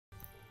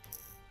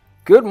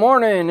Good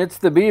morning, it's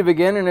the Beeve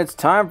again, and it's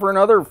time for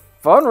another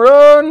fun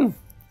run!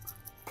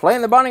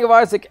 Playing the Binding of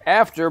Isaac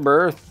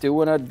Afterbirth,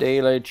 doing a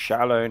daily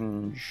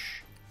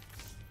challenge.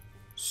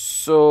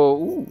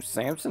 So,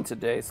 Samson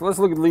today. So let's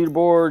look at the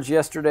leaderboards.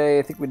 Yesterday,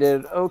 I think we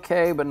did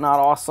okay, but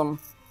not awesome.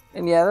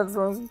 And yeah, that's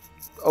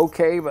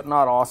okay, but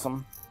not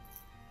awesome.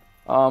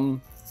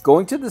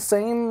 Going to the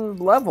same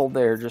level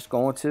there, just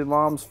going to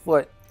Mom's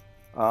Foot.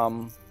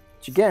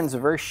 Which again is a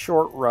very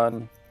short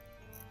run.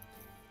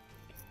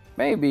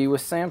 Maybe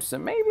with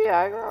Samson, maybe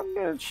I'll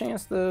get a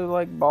chance to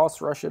like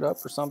boss rush it up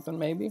or something,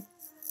 maybe.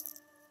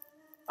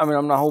 I mean,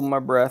 I'm not holding my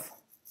breath.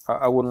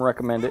 I wouldn't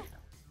recommend it.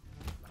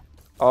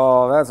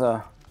 Oh, that's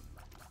a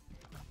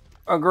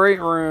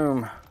great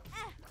room.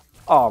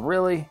 Oh,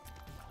 really?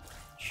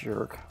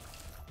 Jerk.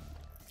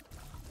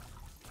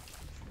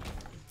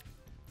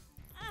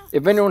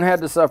 If anyone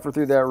had to suffer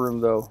through that room,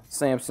 though,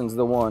 Samson's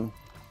the one.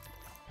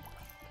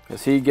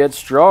 Because he gets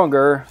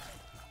stronger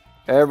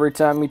every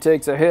time he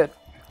takes a hit.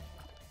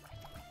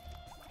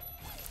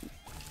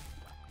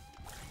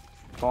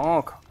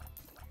 Bonk.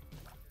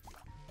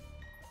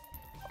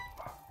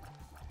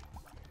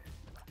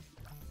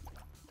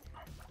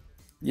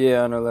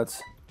 Yeah, I know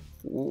that's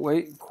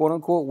quote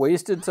unquote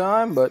wasted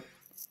time, but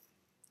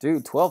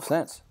dude, 12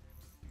 cents.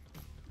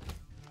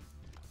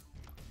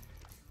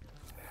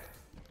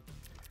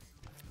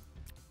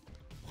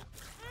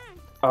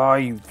 Oh,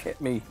 you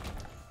hit me.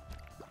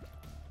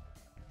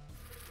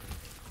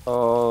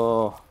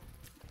 Oh.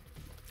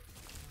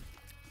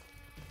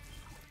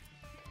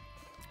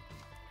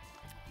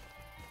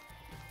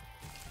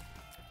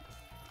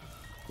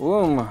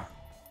 Boom.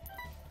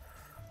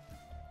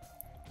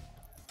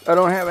 I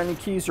don't have any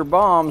keys or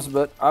bombs,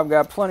 but I've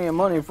got plenty of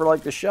money for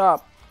like the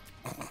shop.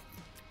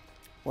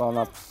 Well,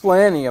 not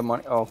plenty of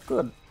money. Oh,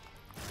 good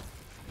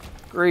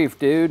grief,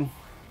 dude.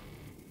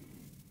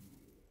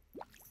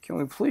 Can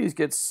we please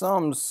get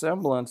some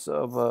semblance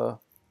of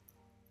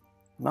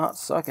not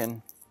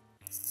sucking?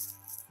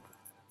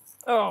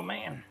 Oh,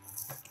 man.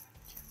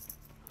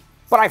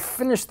 But I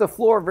finished the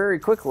floor very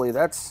quickly.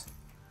 That's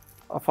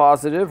a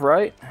positive,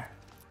 right?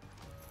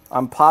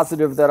 I'm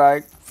positive that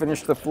I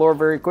finished the floor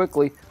very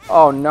quickly.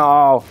 Oh,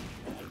 no.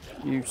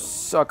 You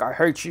suck. I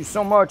hate you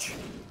so much.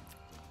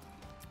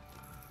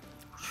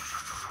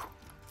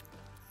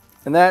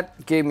 And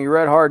that gave me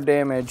red hard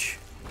damage.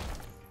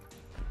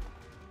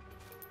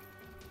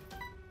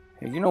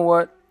 Hey, you know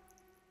what?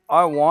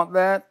 I want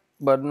that,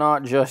 but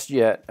not just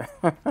yet.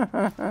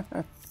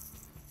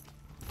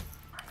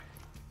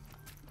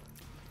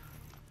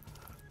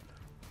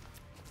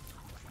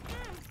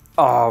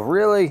 Oh,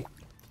 really?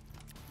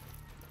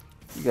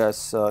 You guys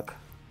suck.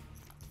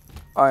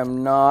 I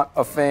am not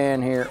a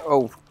fan here.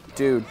 Oh,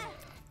 dude.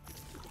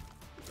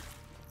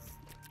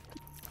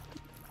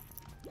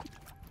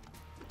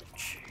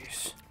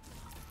 Jeez.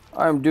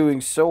 I'm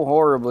doing so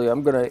horribly.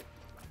 I'm going to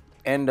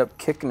end up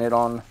kicking it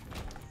on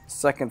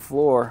second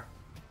floor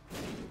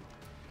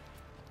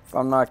if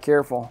I'm not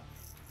careful.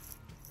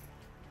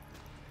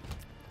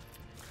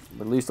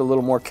 At least a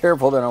little more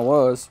careful than I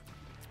was.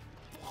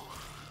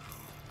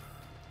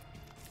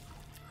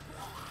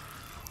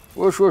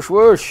 Whoosh, whoosh,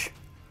 whoosh.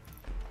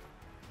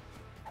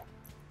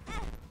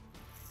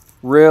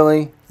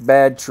 Really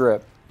bad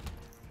trip.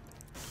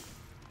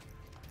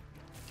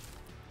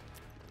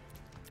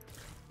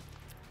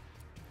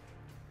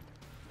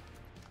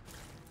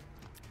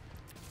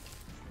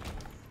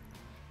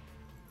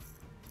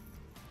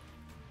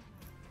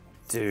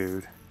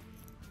 Dude.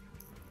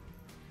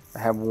 I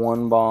have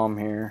one bomb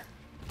here.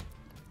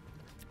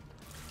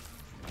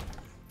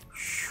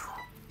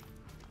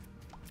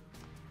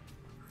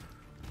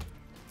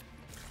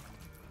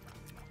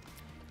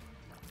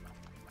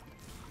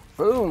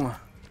 Boom.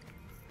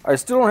 I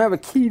still don't have a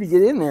key to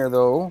get in there,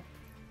 though.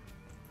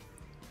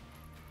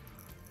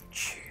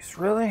 Jeez,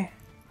 really?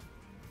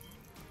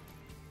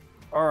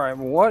 Alright,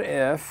 what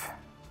if...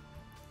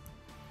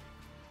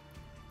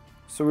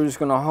 So we're just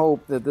going to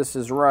hope that this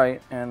is right,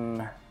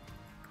 and...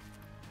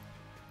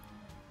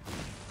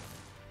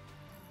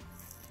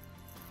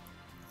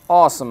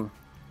 Awesome.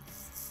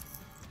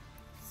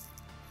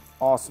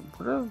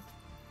 Awesome.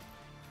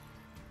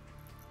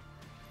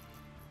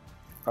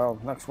 Oh,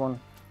 next one.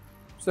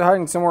 Is it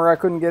hiding somewhere I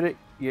couldn't get it?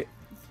 Yeah.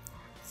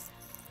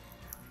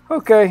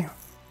 Okay.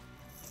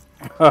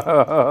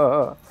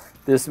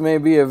 This may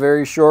be a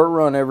very short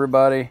run,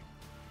 everybody.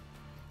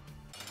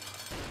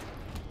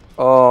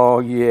 Oh,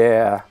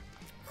 yeah.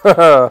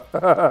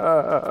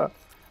 I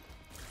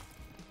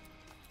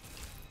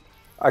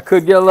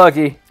could get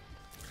lucky.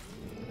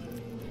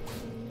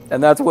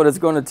 And that's what it's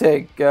going to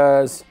take,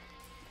 guys.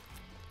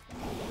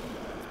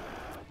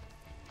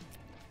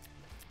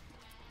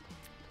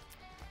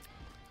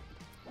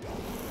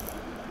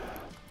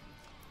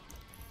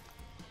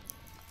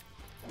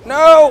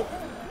 No!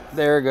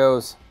 There it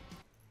goes.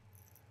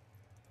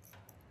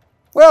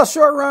 Well,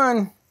 short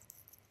run.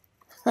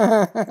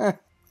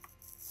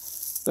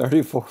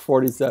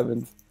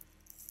 34:47.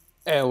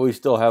 And we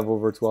still have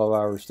over 12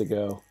 hours to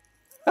go.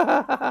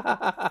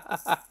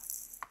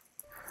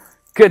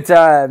 Good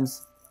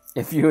times.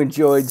 If you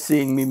enjoyed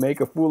seeing me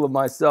make a fool of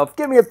myself,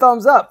 give me a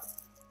thumbs up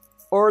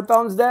or a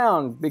thumbs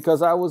down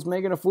because I was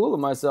making a fool of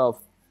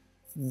myself.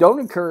 Don't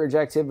encourage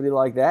activity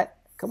like that.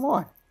 Come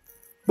on.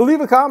 But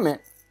leave a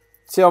comment.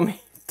 Tell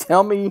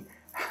me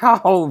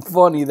how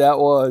funny that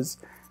was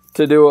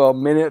to do a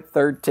minute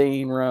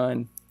 13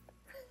 run.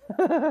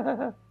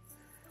 Tell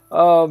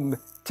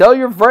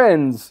your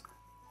friends.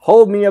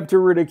 Hold me up to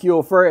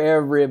ridicule for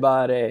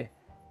everybody.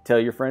 Tell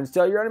your friends,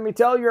 tell your enemy,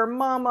 tell your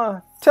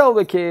mama, tell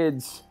the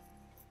kids.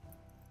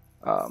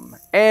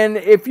 And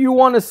if you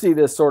want to see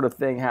this sort of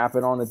thing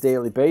happen on a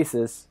daily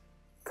basis,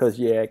 because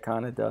yeah, it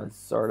kind of does,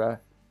 sort of,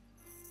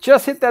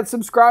 just hit that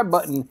subscribe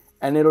button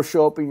and it'll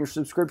show up in your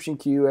subscription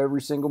queue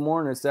every single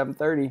morning at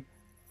 7:30.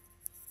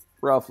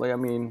 Roughly, I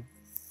mean,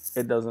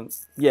 it doesn't,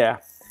 yeah.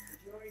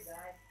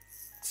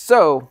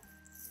 So,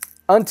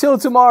 until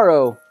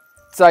tomorrow,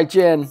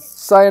 Zaijian,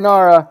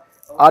 sayonara,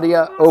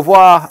 adieu, au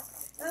revoir,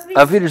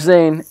 auf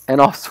Wiedersehen,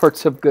 and all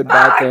sorts of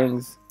goodbye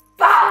things.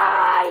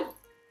 Bye!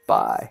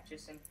 Bye.